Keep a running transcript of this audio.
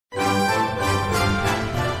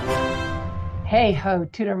Hey ho,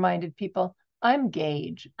 Tudor-minded people. I'm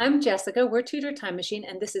Gage. I'm Jessica. We're Tudor Time Machine,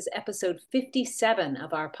 and this is episode 57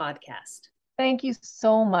 of our podcast. Thank you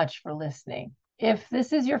so much for listening. If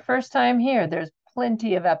this is your first time here, there's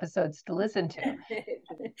plenty of episodes to listen to.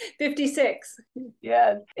 56.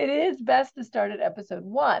 Yes, it is best to start at episode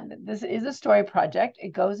one. This is a story project. It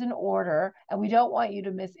goes in order, and we don't want you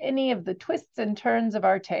to miss any of the twists and turns of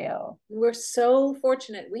our tale. We're so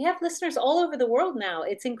fortunate. We have listeners all over the world now.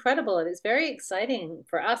 It's incredible. It is very exciting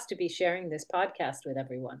for us to be sharing this podcast with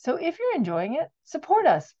everyone. So if you're enjoying it, support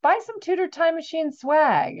us. Buy some Tudor Time Machine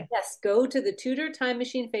swag. Yes, go to the Tudor Time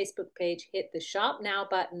Machine Facebook page, hit the Shop Now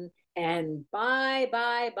button, and buy.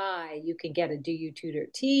 You can get a Do You Tudor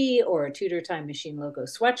tee or a Tudor Time Machine logo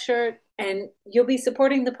sweatshirt, and you'll be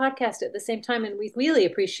supporting the podcast at the same time, and we really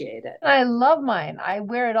appreciate it. I love mine. I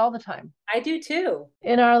wear it all the time. I do too.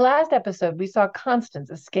 In our last episode, we saw Constance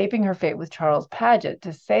escaping her fate with Charles Paget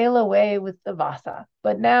to sail away with the Vasa.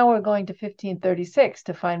 But now we're going to 1536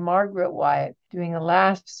 to find Margaret Wyatt doing a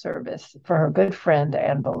last service for her good friend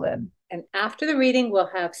Anne Boleyn. And after the reading, we'll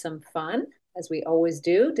have some fun, as we always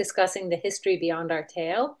do, discussing the history beyond our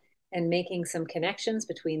tale and making some connections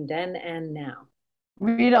between then and now.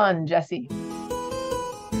 Read on, Jessie.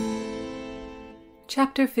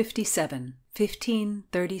 Chapter 57,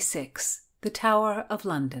 1536, The Tower of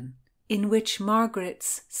London, in which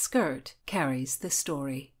Margaret's skirt carries the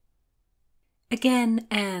story. Again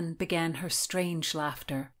Anne began her strange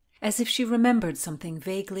laughter, as if she remembered something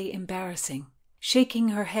vaguely embarrassing. Shaking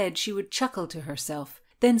her head, she would chuckle to herself,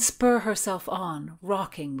 then spur herself on,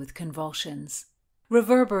 rocking with convulsions.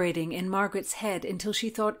 Reverberating in Margaret's head until she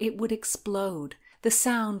thought it would explode, the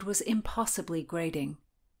sound was impossibly grating.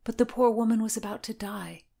 But the poor woman was about to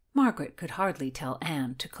die. Margaret could hardly tell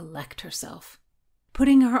Anne to collect herself.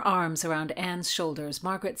 Putting her arms around Anne's shoulders,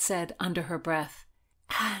 Margaret said under her breath,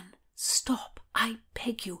 "Anne, stop, I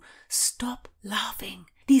beg you, stop laughing.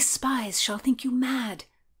 These spies shall think you mad."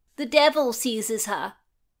 "The devil seizes her,"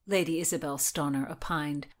 Lady Isabel Stonner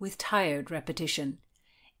opined, with tired repetition.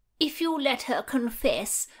 "If you let her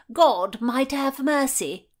confess, God might have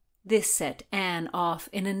mercy." This set Anne off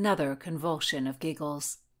in another convulsion of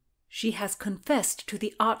giggles. "She has confessed to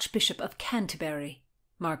the Archbishop of Canterbury,"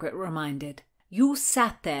 Margaret reminded. "You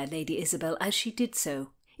sat there, Lady Isabel, as she did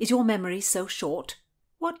so. Is your memory so short?"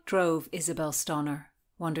 What drove Isabel Stonner?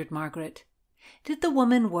 Wondered Margaret. Did the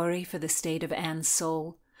woman worry for the state of Anne's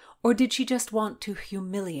soul? Or did she just want to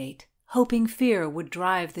humiliate, hoping fear would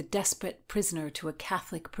drive the desperate prisoner to a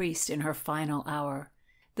Catholic priest in her final hour?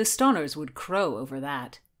 The Stonners would crow over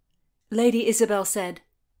that. Lady Isabel said,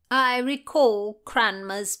 "I recall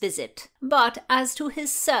Cranmer's visit, but as to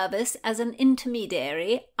his service as an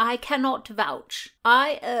intermediary, I cannot vouch.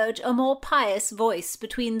 I urge a more pious voice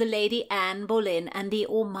between the Lady Anne Boleyn and the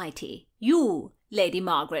Almighty. You, Lady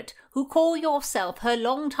Margaret, who call yourself her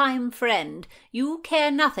long-time friend, you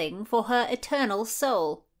care nothing for her eternal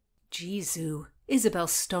soul." Jesu, Isabel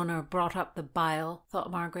Stonner brought up the bile,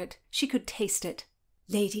 thought Margaret. She could taste it.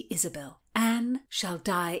 Lady Isabel, Anne shall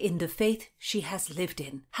die in the faith she has lived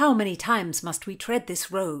in. How many times must we tread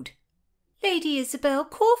this road? "Lady Isabel,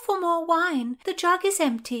 call for more wine. The jug is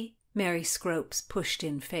empty." Mary Scrope's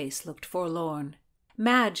pushed-in face looked forlorn.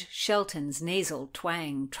 Madge Shelton's nasal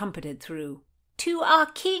twang trumpeted through. "To our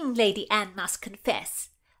king, Lady Anne must confess.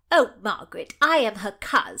 Oh, Margaret, I am her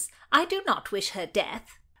coz. I do not wish her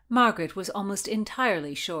death." Margaret was almost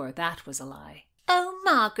entirely sure that was a lie. "Oh,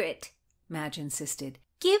 Margaret," Madge insisted,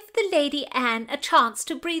 "give the Lady Anne a chance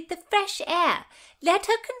to breathe the fresh air. Let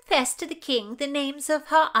her confess to the king the names of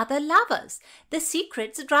her other lovers. The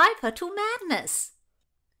secrets drive her to madness."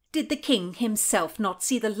 "Did the king himself not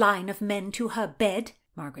see the line of men to her bed?"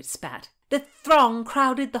 Margaret spat. "The throng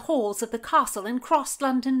crowded the halls of the castle and crossed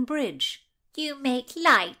London Bridge." "You make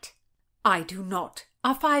light." "I do not.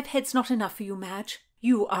 Are 5 heads not enough for you, Madge?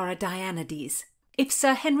 You are a Dianades. If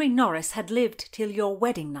Sir Henry Norris had lived till your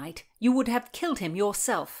wedding night, you would have killed him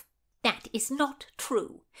yourself." "That is not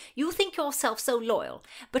true. You think yourself so loyal,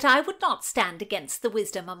 but I would not stand against the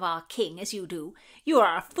wisdom of our king as you do. You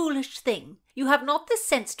are a foolish thing. You have not the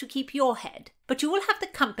sense to keep your head, but you will have the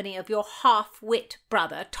company of your half-wit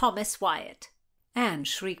brother, Thomas Wyatt." Anne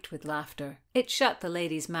shrieked with laughter. It shut the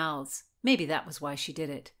ladies' mouths. Maybe that was why she did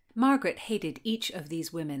it. Margaret hated each of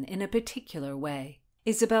these women in a particular way.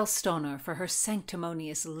 Isabel Stonner for her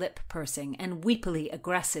sanctimonious lip-pursing and weepily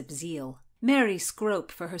aggressive zeal. Mary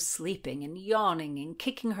Scrope for her sleeping and yawning and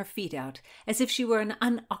kicking her feet out as if she were an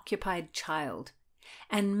unoccupied child.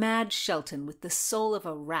 And Madge Shelton with the soul of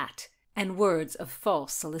a rat and words of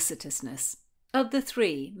false solicitousness. Of the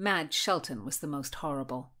 3, Madge Shelton was the most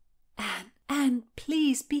horrible. Anne,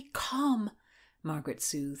 please be calm," Margaret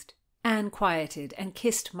soothed. Anne quieted and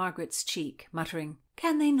kissed Margaret's cheek, muttering,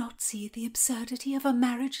 "Can they not see the absurdity of a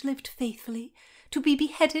marriage lived faithfully, to be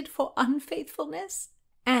beheaded for unfaithfulness?"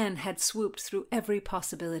 Anne had swooped through every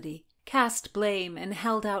possibility, cast blame and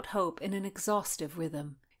held out hope in an exhaustive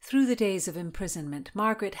rhythm. Through the days of imprisonment,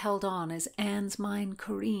 Margaret held on as Anne's mind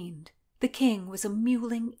careened. The king was a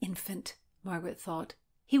mewling infant, Margaret thought.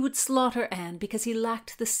 He would slaughter Anne because he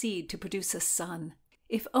lacked the seed to produce a son.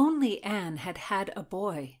 If only Anne had had a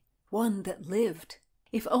boy, one that lived.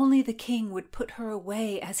 If only the king would put her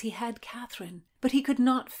away as he had Catherine. But he could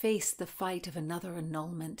not face the fight of another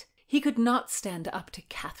annulment. He could not stand up to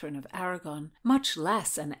Catherine of Aragon, much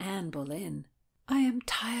less an Anne Boleyn. "I am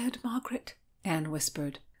tired, Margaret," Anne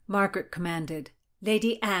whispered. Margaret commanded.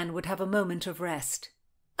 Lady Anne would have a moment of rest.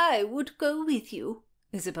 "I would go with you,"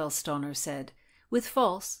 Isabel Stoner said, with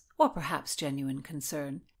false or perhaps genuine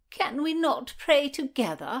concern. "Can we not pray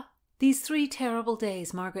together?" These 3 terrible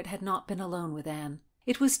days Margaret had not been alone with Anne.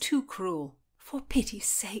 It was too cruel. "For pity's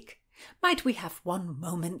sake, might we have one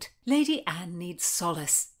moment? Lady Anne needs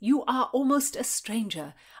solace. You are almost a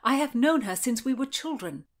stranger. I have known her since we were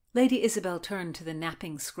children." Lady Isabel turned to the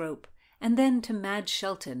napping Scrope, and then to Madge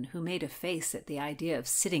Shelton, who made a face at the idea of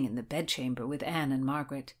sitting in the bedchamber with Anne and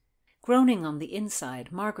Margaret. Groaning on the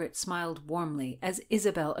inside, Margaret smiled warmly as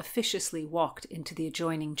Isabel officiously walked into the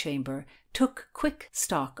adjoining chamber, took quick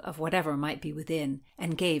stock of whatever might be within,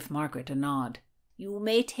 and gave Margaret a nod. "You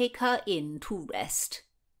may take her in to rest."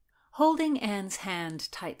 Holding Anne's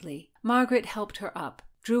hand tightly, Margaret helped her up,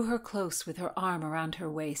 drew her close with her arm around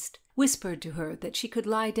her waist, whispered to her that she could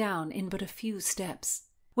lie down in but a few steps.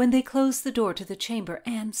 When they closed the door to the chamber,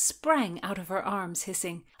 Anne sprang out of her arms,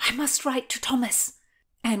 hissing, "I must write to Thomas."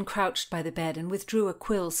 Anne crouched by the bed and withdrew a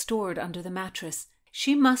quill stored under the mattress.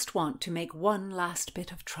 She must want to make one last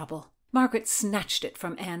bit of trouble. Margaret snatched it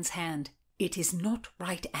from Anne's hand. "It is not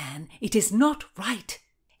right, Anne. It is not right."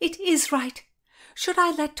 "It is right. Should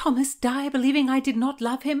I let Thomas die believing I did not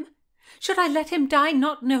love him? Should I let him die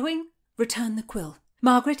not knowing?" "Return the quill."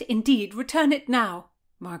 "Margaret, indeed, return it now."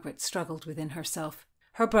 Margaret struggled within herself.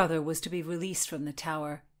 Her brother was to be released from the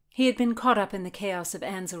Tower. He had been caught up in the chaos of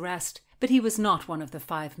Anne's arrest, but he was not one of the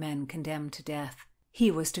 5 men condemned to death.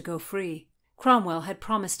 He was to go free. Cromwell had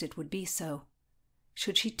promised it would be so.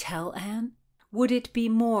 Should she tell Anne? Would it be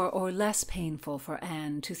more or less painful for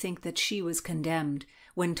Anne to think that she was condemned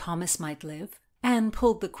when Thomas might live? Anne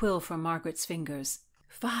pulled the quill from Margaret's fingers.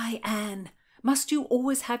 "Fie, Anne! Must you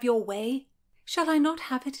always have your way?" "Shall I not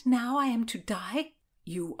have it now I am to die?"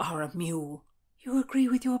 "You are a mule." "You agree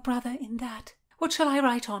with your brother in that. What shall I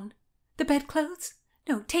write on? The bedclothes?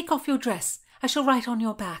 No, take off your dress. I shall write on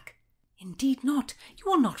your back." "Indeed not. You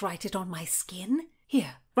will not write it on my skin.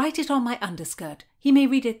 Here, write it on my underskirt. He may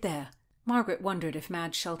read it there." Margaret wondered if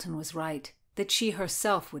Madge Shelton was right, that she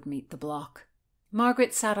herself would meet the block.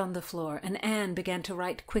 Margaret sat on the floor, and Anne began to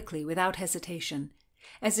write quickly, without hesitation,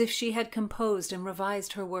 as if she had composed and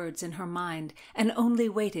revised her words in her mind and only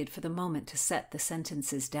waited for the moment to set the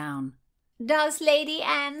sentences down. "Does Lady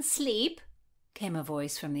Anne sleep?" came a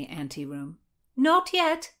voice from the anteroom. "Not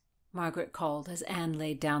yet," Margaret called as Anne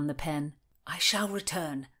laid down the pen. "I shall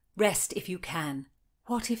return. Rest if you can."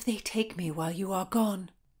 "What if they take me while you are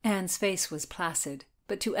gone?" Anne's face was placid,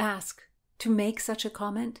 but to ask, to make such a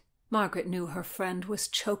comment, Margaret knew her friend was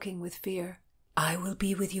choking with fear. "I will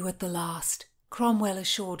be with you at the last. Cromwell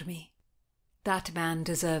assured me." "That man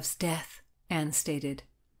deserves death," Anne stated,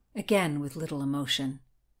 again with little emotion.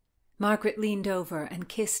 Margaret leaned over and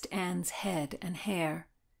kissed Anne's head and hair.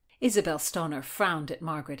 Isabel Stoner frowned at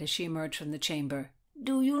Margaret as she emerged from the chamber.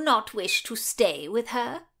 "Do you not wish to stay with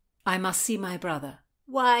her?" "I must see my brother."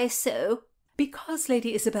 "Why so?" "Because,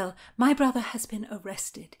 Lady Isabel, my brother has been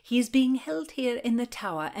arrested. He is being held here in the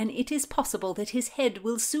Tower, and it is possible that his head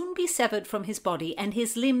will soon be severed from his body and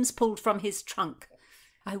his limbs pulled from his trunk.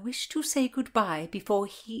 I wish to say good-bye before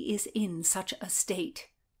he is in such a state."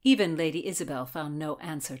 Even Lady Isabel found no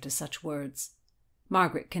answer to such words.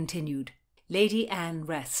 Margaret continued, "Lady Anne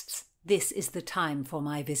rests. This is the time for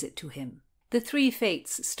my visit to him." The 3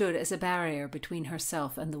 fates stood as a barrier between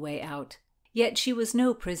herself and the way out. Yet she was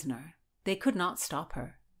no prisoner. They could not stop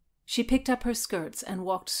her. She picked up her skirts and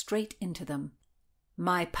walked straight into them.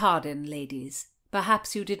 "My pardon, ladies.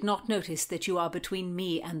 Perhaps you did not notice that you are between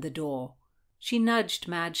me and the door." She nudged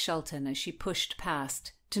Madge Shelton as she pushed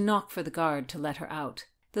past, to knock for the guard to let her out.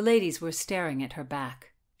 The ladies were staring at her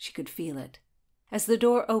back. She could feel it. As the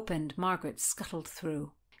door opened, Margaret scuttled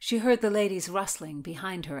through. She heard the ladies rustling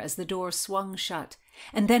behind her as the door swung shut,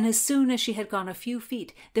 and then as soon as she had gone a few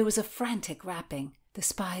feet, there was a frantic rapping. The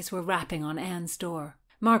spies were rapping on Anne's door.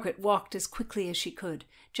 Margaret walked as quickly as she could,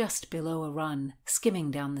 just below a run,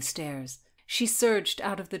 skimming down the stairs. She surged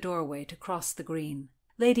out of the doorway to cross the green.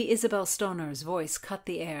 Lady Isabel Stoner's voice cut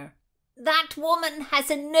the air. "That woman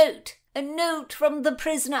has a note from the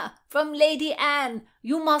prisoner, from Lady Anne.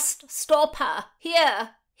 You must stop her.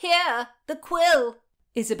 Here, the quill."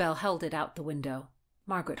 Isabel held it out the window.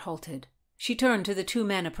 Margaret halted. She turned to the two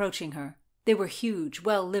men approaching her. They were huge,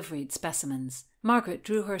 well-liveried specimens. Margaret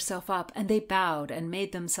drew herself up, and they bowed and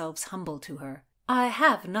made themselves humble to her. "I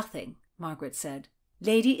have nothing," Margaret said.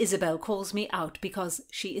 "Lady Isabel calls me out because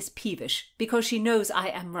she is peevish, because she knows I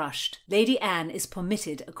am rushed. Lady Anne is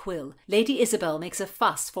permitted a quill. Lady Isabel makes a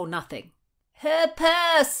fuss for nothing." "Her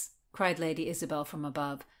purse!" cried Lady Isabel from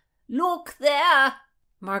above. "Look there!"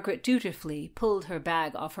 Margaret dutifully pulled her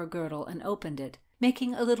bag off her girdle and opened it,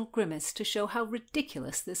 making a little grimace to show how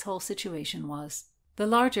ridiculous this whole situation was. The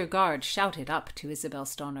larger guard shouted up to Isabel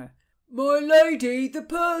Stoner. "My lady, the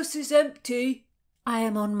purse is empty." "I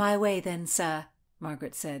am on my way then, sir,"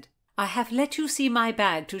 Margaret said. "I have let you see my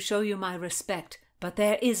bag to show you my respect, but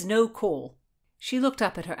there is no call." She looked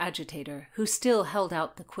up at her agitator, who still held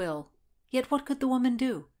out the quill. Yet what could the woman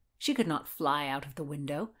do? She could not fly out of the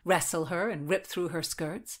window, wrestle her, and rip through her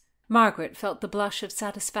skirts. Margaret felt the blush of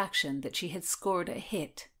satisfaction that she had scored a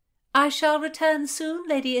hit. "I shall return soon,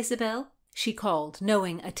 Lady Isabel," she called,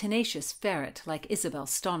 knowing a tenacious ferret like Isabel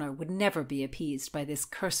Stoner would never be appeased by this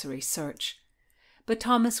cursory search. But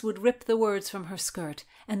Thomas would rip the words from her skirt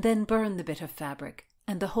and then burn the bit of fabric,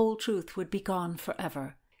 and the whole truth would be gone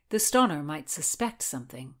forever. The Stoner might suspect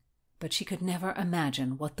something, but she could never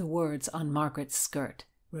imagine what the words on Margaret's skirt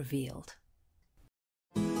revealed.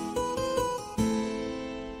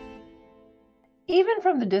 Even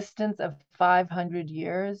from the distance of 500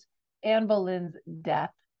 years, Anne Boleyn's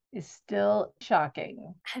death is still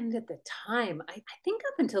shocking. And at the time, I think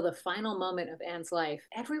up until the final moment of Anne's life,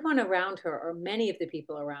 everyone around her, or many of the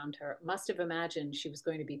people around her, must have imagined she was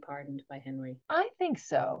going to be pardoned by Henry. I think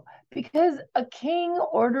so, because a king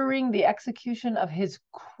ordering the execution of his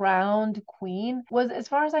crowned queen was, as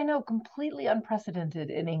far as I know, completely unprecedented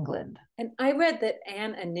in England. And I read that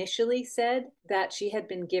Anne initially said that she had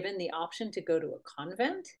been given the option to go to a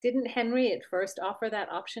convent. Didn't Henry at first offer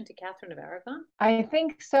that option to Catherine of Aragon? I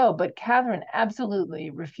think so, but Catherine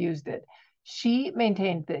absolutely refused it. She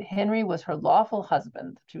maintained that Henry was her lawful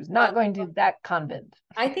husband. She was not going to that convent.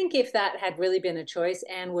 I think if that had really been a choice,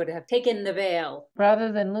 Anne would have taken the veil.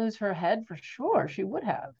 Rather than lose her head, for sure, she would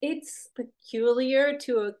have. It's peculiar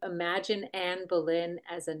to imagine Anne Boleyn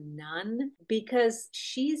as a nun because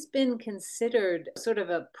she's been considered sort of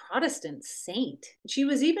a Protestant saint. She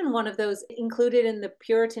was even one of those included in the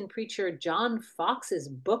Puritan preacher John Fox's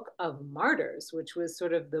Book of Martyrs, which was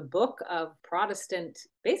sort of the book of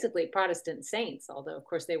basically Protestant saints, although of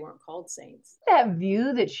course they weren't called saints. That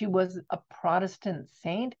view that she was a Protestant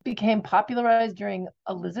saint became popularized during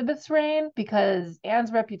Elizabeth's reign because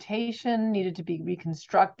Anne's reputation needed to be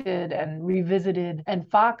reconstructed and revisited,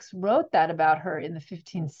 and Fox wrote that about her in the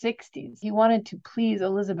 1560s. He wanted to please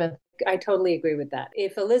Elizabeth. I totally agree with that.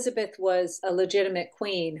 If Elizabeth was a legitimate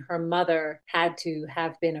queen, her mother had to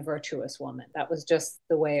have been a virtuous woman. That was just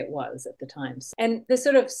the way it was at the times. And the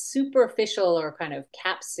sort of superficial or kind of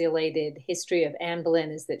capsulated history of Anne Boleyn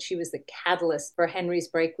is that she was the catalyst for Henry's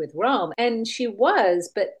break with Rome. And she was,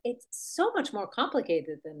 but it's so much more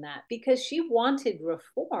complicated than that because she wanted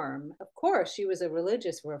reform. Of course, she was a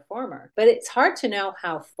religious reformer, but it's hard to know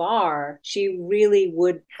how far she really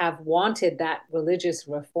would have wanted that religious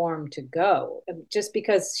reform to go. Just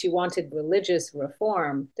because she wanted religious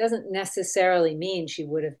reform doesn't necessarily mean she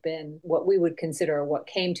would have been what we would consider, or what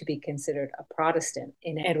came to be considered, a Protestant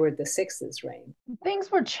in Edward VI's reign. Things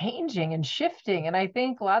were changing and shifting, and I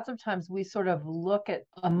think lots of times we sort of look at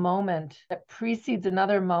a moment that precedes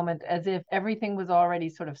another moment as if everything was already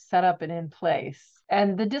sort of set up and in place.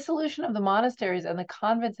 And the dissolution of the monasteries and the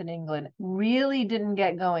convents in England really didn't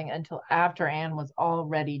get going until after Anne was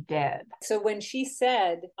already dead. So when she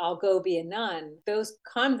said, "I'll go be a nun," those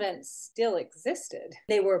convents still existed.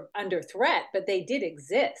 They were under threat, but they did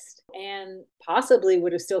exist. Anne possibly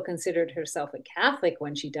would have still considered herself a Catholic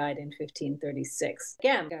when she died in 1536.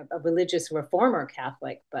 Again, a religious reformer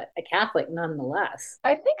Catholic, but a Catholic nonetheless.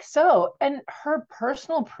 I think so. And her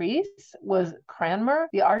personal priest was Cranmer,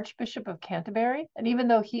 the Archbishop of Canterbury. And even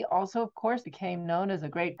though he also, of course, became known as a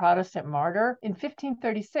great Protestant martyr, in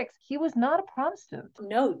 1536, he was not a Protestant.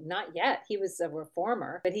 No, not yet. He was a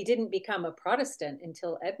reformer, but he didn't become a Protestant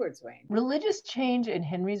until Edward's reign. Religious change in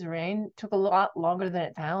Henry's reign took a lot longer than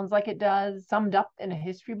it sounds like it does, summed up in a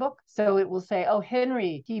history book. So it will say, oh,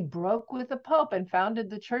 Henry, he broke with the Pope and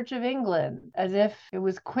founded the Church of England, as if it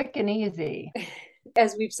was quick and easy.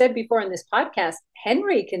 As we've said before in this podcast,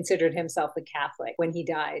 Henry considered himself a Catholic when he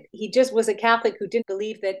died. He just was a Catholic who didn't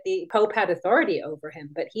believe that the Pope had authority over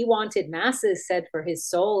him, but he wanted masses said for his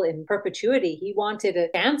soul in perpetuity. He wanted a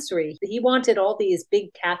chancery. He wanted all these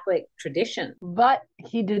big Catholic traditions. But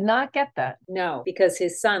he did not get that. No, because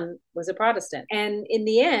his son was a Protestant. And in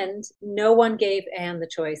the end, no one gave Anne the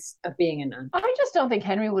choice of being a nun. I just don't think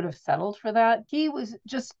Henry would have settled for that. He was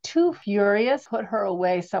just too furious, put her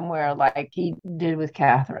away somewhere like he did with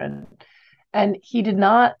Catherine. And he did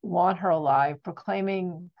not want her alive,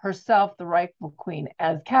 proclaiming herself the rightful queen,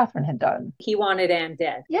 as Catherine had done. He wanted Anne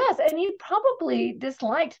dead. Yes, and he probably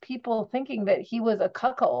disliked people thinking that he was a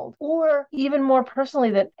cuckold, or even more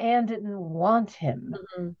personally, that Anne didn't want him.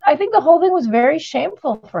 Mm-hmm. I think the whole thing was very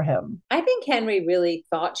shameful for him. I think Henry really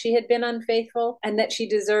thought she had been unfaithful and that she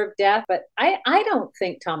deserved death, but I don't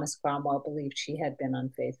think Thomas Cromwell believed she had been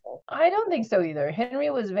unfaithful. I don't think so either. Henry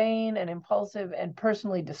was vain and impulsive and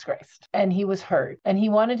personally disgraced, and he was hurt, and he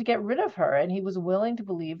wanted to get rid of her, and he was willing to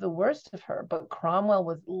believe the worst of her, but Cromwell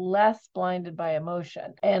was less blinded by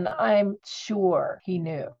emotion, and I'm sure he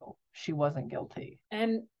knew she wasn't guilty.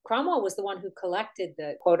 And Cromwell was the one who collected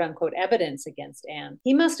the quote-unquote evidence against Anne.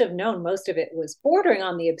 He must have known most of it was bordering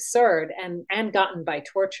on the absurd and gotten by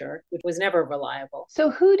torture, which was never reliable. So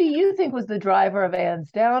who do you think was the driver of Anne's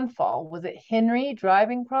downfall? Was it Henry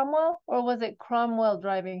driving Cromwell, or was it Cromwell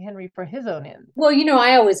driving Henry for his own ends? Well,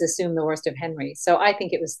 I always assume the worst of Henry, so I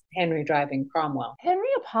think it was Henry driving Cromwell. Henry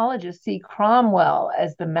apologists see Cromwell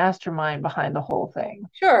as the mastermind behind the whole thing.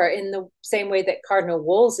 Sure, in the same way that Cardinal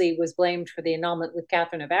Wolsey was blamed for the annulment with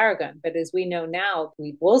Catherine of Aragon. But as we know now,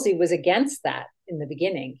 Wolsey was against that in the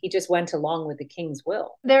beginning. He just went along with the king's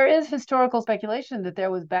will. There is historical speculation that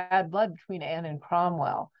there was bad blood between Anne and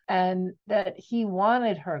Cromwell, and that he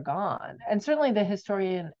wanted her gone. And certainly the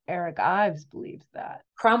historian Eric Ives believes that.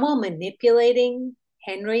 Cromwell manipulating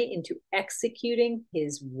Henry into executing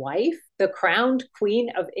his wife, the crowned Queen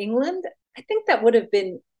of England, I think that would have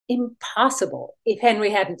been impossible if Henry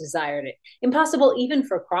hadn't desired it. Impossible even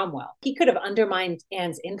for Cromwell. He could have undermined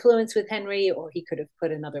Anne's influence with Henry, or he could have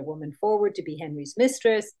put another woman forward to be Henry's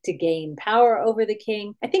mistress, to gain power over the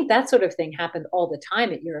king. I think that sort of thing happened all the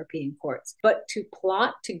time at European courts. But to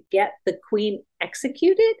plot to get the queen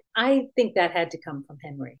executed, I think that had to come from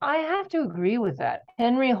Henry. I have to agree with that.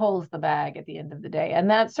 Henry holds the bag at the end of the day, and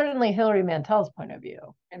that's certainly Hilary Mantel's point of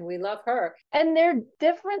view. And we love her. And there are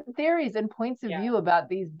different theories and points of view about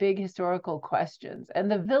these big historical questions. And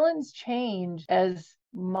the villains change as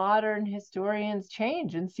modern historians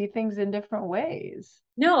change and see things in different ways.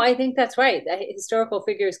 No, I think that's right. Historical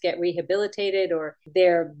figures get rehabilitated, or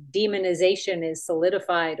their demonization is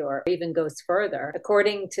solidified, or even goes further,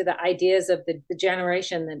 according to the ideas of the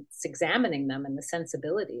generation that's examining them and the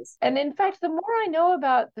sensibilities. And in fact, the more I know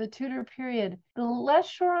about the Tudor period, the less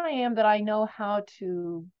sure I am that I know how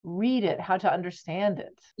to read it, how to understand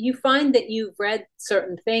it. You find that you've read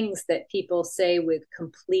certain things that people say with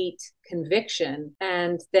complete conviction,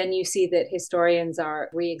 and then you see that historians are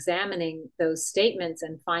re-examining those statements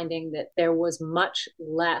and finding that there was much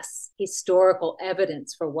less historical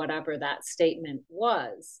evidence for whatever that statement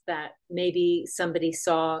was, that maybe somebody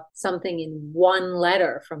saw something in one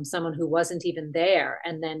letter from someone who wasn't even there,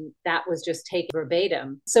 and then that was just taken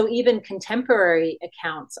verbatim. So even contemporary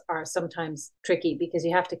accounts are sometimes tricky, because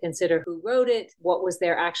you have to consider who wrote it, what was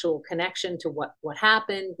their actual connection to what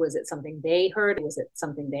happened, was it something they heard, was it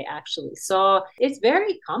something they actually saw? It's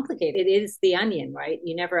very complicated. It is the onion, right?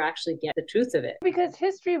 You never actually get the truth of it. Because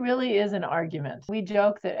history really is an argument. We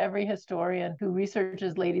joke that every historian who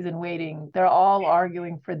researches ladies in waiting, they're all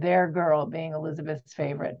arguing for their girl being Elizabeth's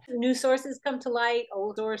favorite. New sources come to light,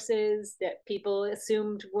 old sources that people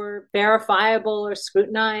assumed were verifiable or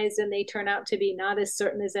scrutinized, and they turn out to be not as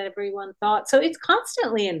certain as everyone thought. So it's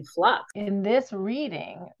constantly in flux. In this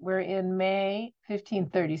reading, we're in May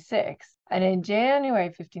 1536. And in January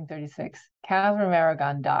 1536, Catherine of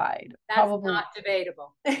Aragon died. That's probably not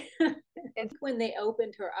debatable. It's when they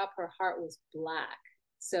opened her up, her heart was black.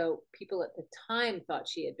 So people at the time thought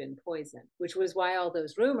she had been poisoned, which was why all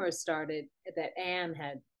those rumors started that Anne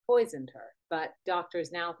had poisoned her. But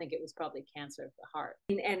doctors now think it was probably cancer of the heart.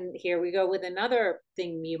 And here we go with another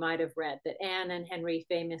thing you might have read, that Anne and Henry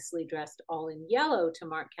famously dressed all in yellow to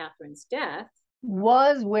mark Catherine's death.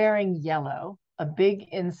 Was wearing yellow a big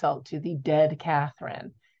insult to the dead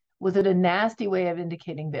Catherine? Was it a nasty way of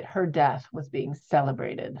indicating that her death was being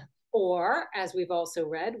celebrated? Or, as we've also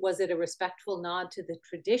read, was it a respectful nod to the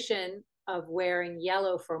tradition of wearing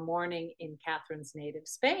yellow for mourning in Catherine's native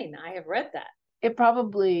Spain? I have read that. It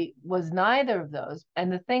probably was neither of those.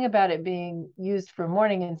 And the thing about it being used for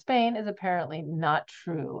mourning in Spain is apparently not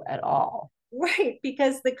true at all. Right,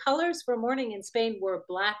 because the colors for mourning in Spain were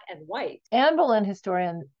black and white. Anne Boleyn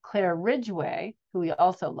historian Claire Ridgway, who we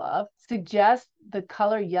also love, suggests the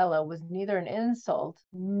color yellow was neither an insult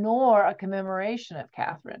nor a commemoration of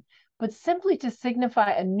Catherine, but simply to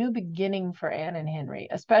signify a new beginning for Anne and Henry,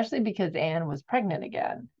 especially because Anne was pregnant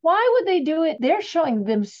again. Why would they do it? They're showing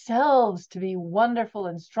themselves to be wonderful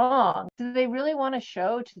and strong. Do they really want to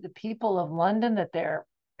show to the people of London that they're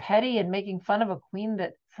petty and making fun of a queen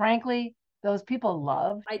that, frankly, those people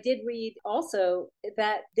love? I did read also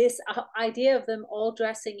that this idea of them all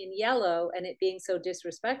dressing in yellow and it being so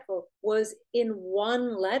disrespectful was in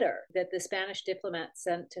one letter that the Spanish diplomat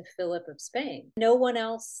sent to Philip of Spain. No one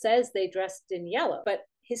else says they dressed in yellow, but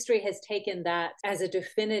history has taken that as a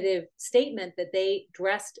definitive statement that they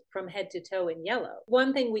dressed from head to toe in yellow.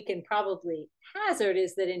 One thing we can probably hazard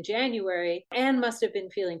is that in January, Anne must have been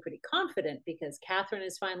feeling pretty confident because Catherine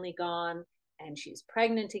is finally gone. And she's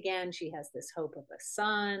pregnant again. She has this hope of a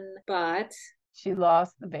son, but she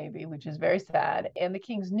lost the baby, which is very sad. And the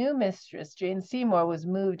king's new mistress, Jane Seymour, was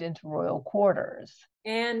moved into royal quarters.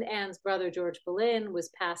 And Anne's brother, George Boleyn,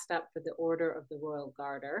 was passed up for the Order of the Royal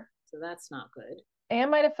Garter. So that's not good.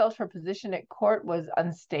 Anne might have felt her position at court was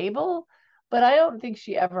unstable, but I don't think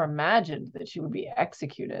she ever imagined that she would be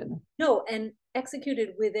executed. No, and executed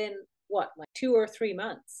within what, like 2 or 3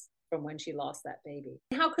 months from when she lost that baby.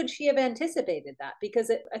 How could she have anticipated that? Because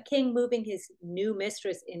a king moving his new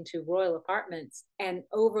mistress into royal apartments and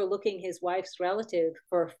overlooking his wife's relative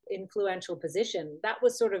for influential position, that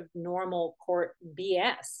was sort of normal court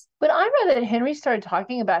BS. But I read that Henry started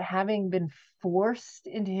talking about having been forced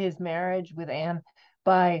into his marriage with Anne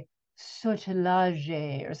by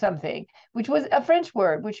sortilège or something, which was a French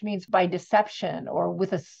word, which means by deception or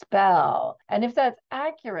with a spell. And if that's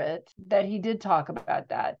accurate, that he did talk about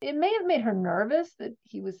that, it may have made her nervous that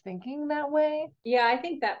he was thinking that way. Yeah, I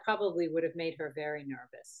think that probably would have made her very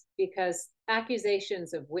nervous because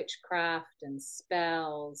accusations of witchcraft and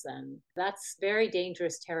spells, and that's very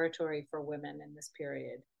dangerous territory for women in this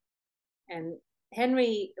period. And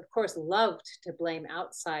Henry, of course, loved to blame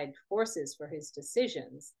outside forces for his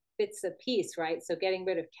decisions. Bits of peace, right? So getting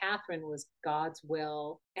rid of Catherine was God's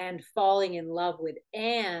will, and falling in love with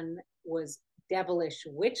Anne was devilish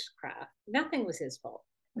witchcraft. Nothing was his fault.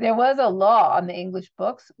 There was a law on the English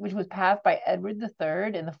books, which was passed by Edward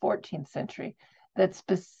III in the 14th century, that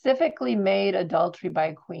specifically made adultery by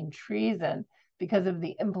a queen treason because of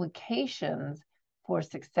the implications for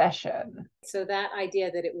succession. So that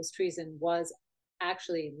idea that it was treason was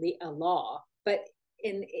actually a law, but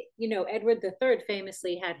Edward III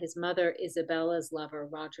famously had his mother Isabella's lover,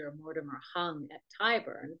 Roger Mortimer, hung at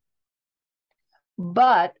Tyburn.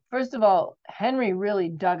 But first of all, Henry really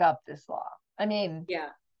dug up this law. I mean, yeah,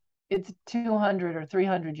 it's a 200 or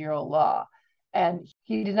 300-year-old law. And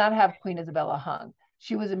he did not have Queen Isabella hung.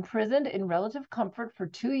 She was imprisoned in relative comfort for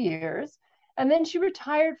 2 years. And then she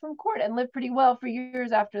retired from court and lived pretty well for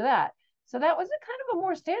years after that. So that was a kind of a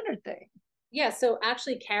more standard thing. Yeah, so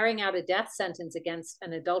actually carrying out a death sentence against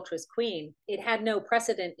an adulterous queen, it had no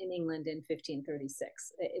precedent in England in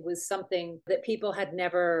 1536. It was something that people had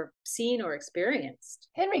never seen or experienced.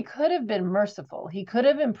 Henry could have been merciful. He could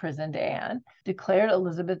have imprisoned Anne, declared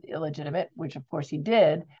Elizabeth illegitimate, which of course he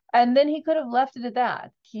did, and then he could have left it at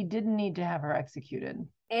that. He didn't need to have her executed.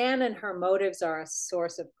 Anne and her motives are a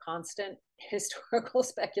source of constant historical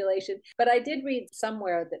speculation. But I did read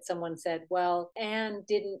somewhere that someone said, well, Anne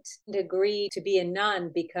didn't agree to be a nun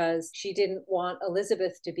because she didn't want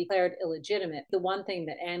Elizabeth to be declared illegitimate. The one thing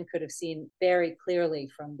that Anne could have seen very clearly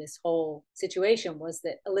from this whole situation was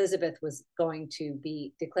that Elizabeth was going to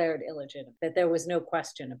be declared illegitimate, that there was no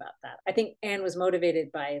question about that. I think Anne was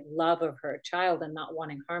motivated by love of her child and not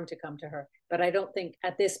wanting harm to come to her. But I don't think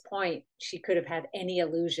at this point she could have had any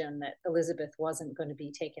illusion that Elizabeth wasn't going to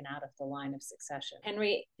be taken out of the line of succession.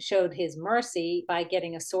 Henry showed his mercy by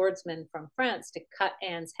getting a swordsman from France to cut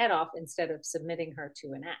Anne's head off instead of submitting her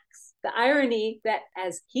to an axe. The irony that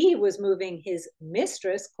as he was moving his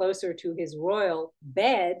mistress closer to his royal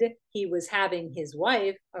bed, he was having his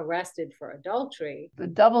wife arrested for adultery. The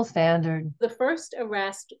double standard. The first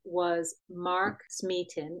arrest was Mark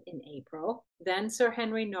Smeaton in April, then Sir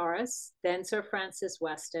Henry Norris, then Sir Francis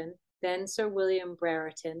Weston, then Sir William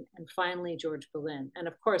Brereton, and finally George Boleyn. And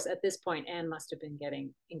of course, at this point, Anne must have been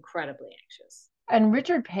getting incredibly anxious. And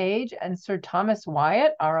Richard Page and Sir Thomas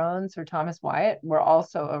Wyatt, our own Sir Thomas Wyatt, were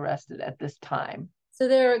also arrested at this time. So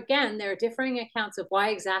there are differing accounts of why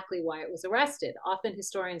exactly Wyatt was arrested. Often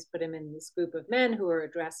historians put him in this group of men who were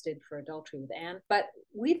arrested for adultery with Anne. But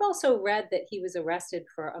we've also read that he was arrested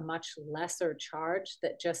for a much lesser charge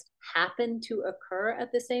that just happened to occur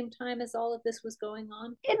at the same time as all of this was going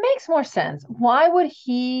on. It makes more sense. Why would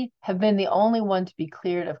he have been the only one to be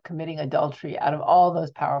cleared of committing adultery out of all those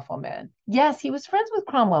powerful men? Yes, he was friends with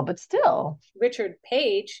Cromwell, but still. Richard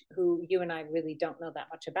Page, who you and I really don't know that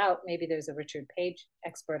much about, maybe there's a Richard Page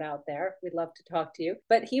expert out there. We'd love to talk to you.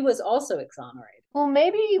 But he was also exonerated. Well,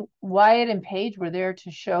 maybe Wyatt and Page were there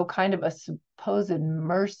to show kind of a supposed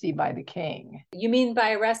mercy by the king. You mean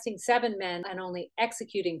by arresting 7 men and only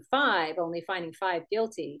executing 5, only finding 5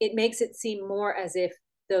 guilty? It makes it seem more as if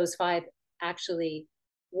those 5 actually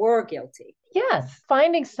were guilty. Yes,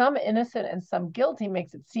 finding some innocent and some guilty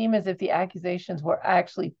makes it seem as if the accusations were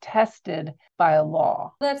actually tested by a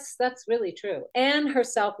law. That's really true. Anne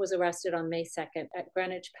herself was arrested on May 2nd at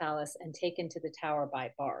Greenwich Palace and taken to the Tower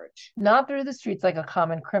by barge. Not through the streets like a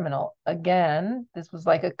common criminal. Again, this was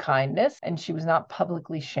like a kindness, and she was not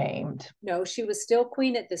publicly shamed. No, she was still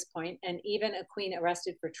queen at this point, and even a queen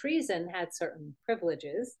arrested for treason had certain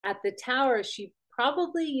privileges. At the Tower, she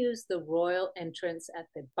probably used the royal entrance at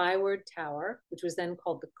the Byward Tower, which was then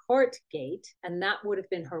called the Court Gate, and that would have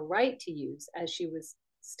been her right to use as she was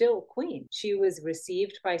still queen. She was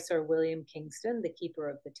received by Sir William Kingston, the keeper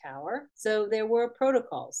of the tower. So there were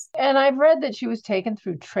protocols. And I've read that she was taken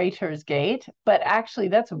through Traitor's Gate, but actually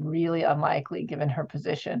that's really unlikely given her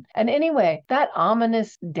position. And anyway, that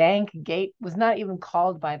ominous dank gate was not even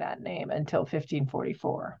called by that name until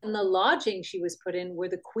 1544. And the lodging she was put in were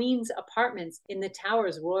the queen's apartments in the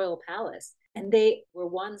tower's royal palace. And they were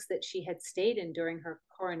ones that she had stayed in during her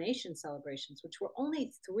coronation celebrations, which were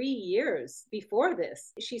only 3 years before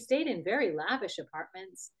this. She stayed in very lavish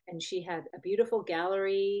apartments, and she had a beautiful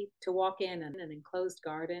gallery to walk in and an enclosed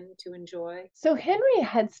garden to enjoy. So Henry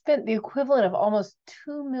had spent the equivalent of almost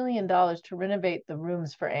 $2 million to renovate the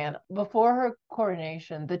rooms for Anne. Before her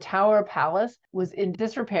coronation, the Tower Palace was in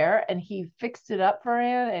disrepair, and he fixed it up for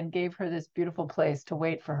Anne and gave her this beautiful place to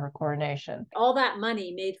wait for her coronation. All that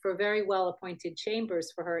money made for very well-appointed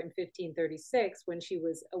chambers for her in 1536 when she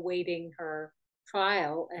was awaiting her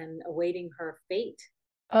trial and awaiting her fate.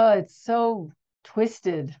 Oh, it's so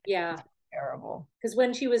twisted. Yeah. It's terrible. Because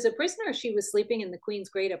when she was a prisoner, she was sleeping in the Queen's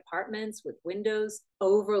great apartments with windows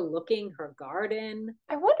overlooking her garden.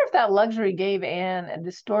 I wonder if that luxury gave Anne a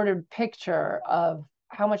distorted picture of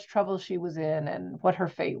how much trouble she was in and what her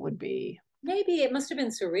fate would be. Maybe it must have been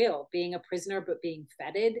surreal being a prisoner but being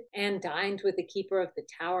feted. Anne dined with the keeper of the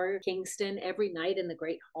Tower, Kingston, every night in the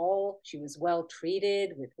Great Hall. She was well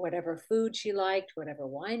treated with whatever food she liked, whatever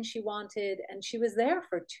wine she wanted, and she was there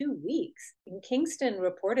for 2 weeks. And Kingston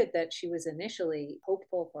reported that she was initially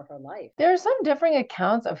hopeful for her life. There are some differing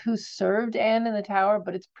accounts of who served Anne in the Tower,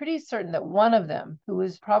 but it's pretty certain that one of them, who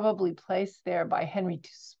was probably placed there by Henry to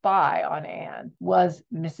spy on Anne, was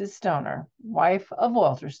Mrs. Stoner, wife of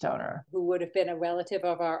Walter Stoner, who would have been a relative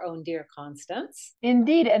of our own dear Constance.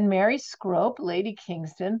 Indeed, and Mary Scrope, Lady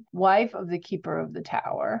Kingston, wife of the keeper of the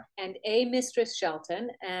Tower. And a Mistress Shelton.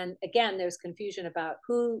 And again, there's confusion about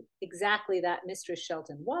who exactly that Mistress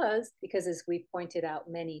Shelton was, because as we've pointed out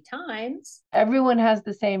many times, everyone has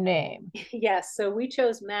the same name. Yes, so we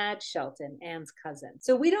chose Madge Shelton, Anne's cousin.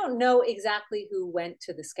 So we don't know exactly who went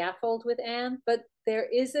to the scaffold with Anne, but there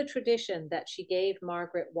is a tradition that she gave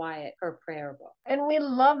Margaret Wyatt her prayer book. And we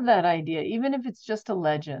love that idea, even if it's just a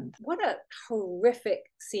legend. What a horrific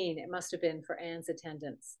scene it must have been for Anne's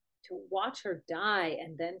attendants to watch her die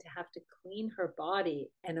and then to have to clean her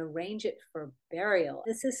body and arrange it for burial.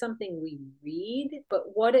 This is something we read, but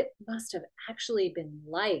what it must have actually been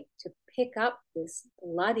like to pick up this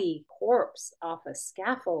bloody corpse off a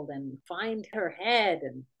scaffold and find her head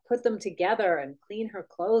and put them together and clean her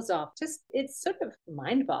clothes off. It's sort of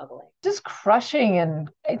mind-boggling. Just crushing,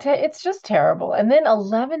 and it's just terrible. And then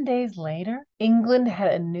 11 days later, England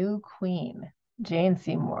had a new queen, Jane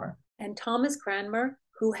Seymour. And Thomas Cranmer,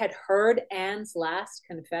 who had heard Anne's last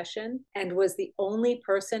confession and was the only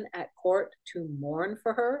person at court to mourn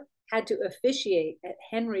for her, had to officiate at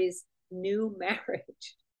Henry's new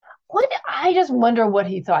marriage. I just wonder what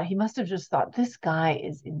he thought. He must have just thought, this guy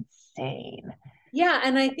is insane. Yeah,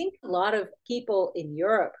 and I think a lot of people in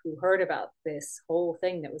Europe who heard about this whole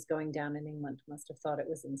thing that was going down in England must have thought it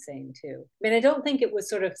was insane too. I mean, I don't think it was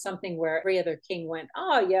sort of something where every other king went,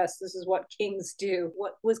 oh, yes, this is what kings do.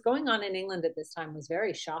 What was going on in England at this time was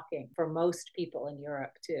very shocking for most people in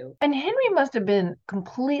Europe too. And Henry must have been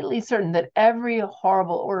completely certain that every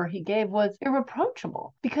horrible order he gave was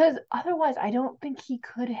irreproachable, because otherwise I don't think he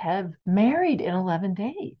could have married in 11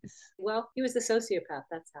 days. Well, he was a sociopath,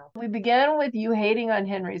 that's how. We began with you hating on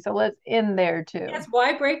Henry, so let's end there too. Yes,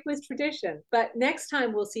 why break with tradition? But next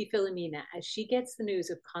time we'll see Philomena as she gets the news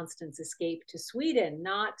of Constance's escape to Sweden,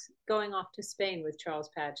 not going off to Spain with Charles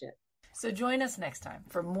Paget. So join us next time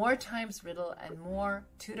for more Times Riddle and more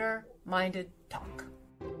Tudor-minded talk.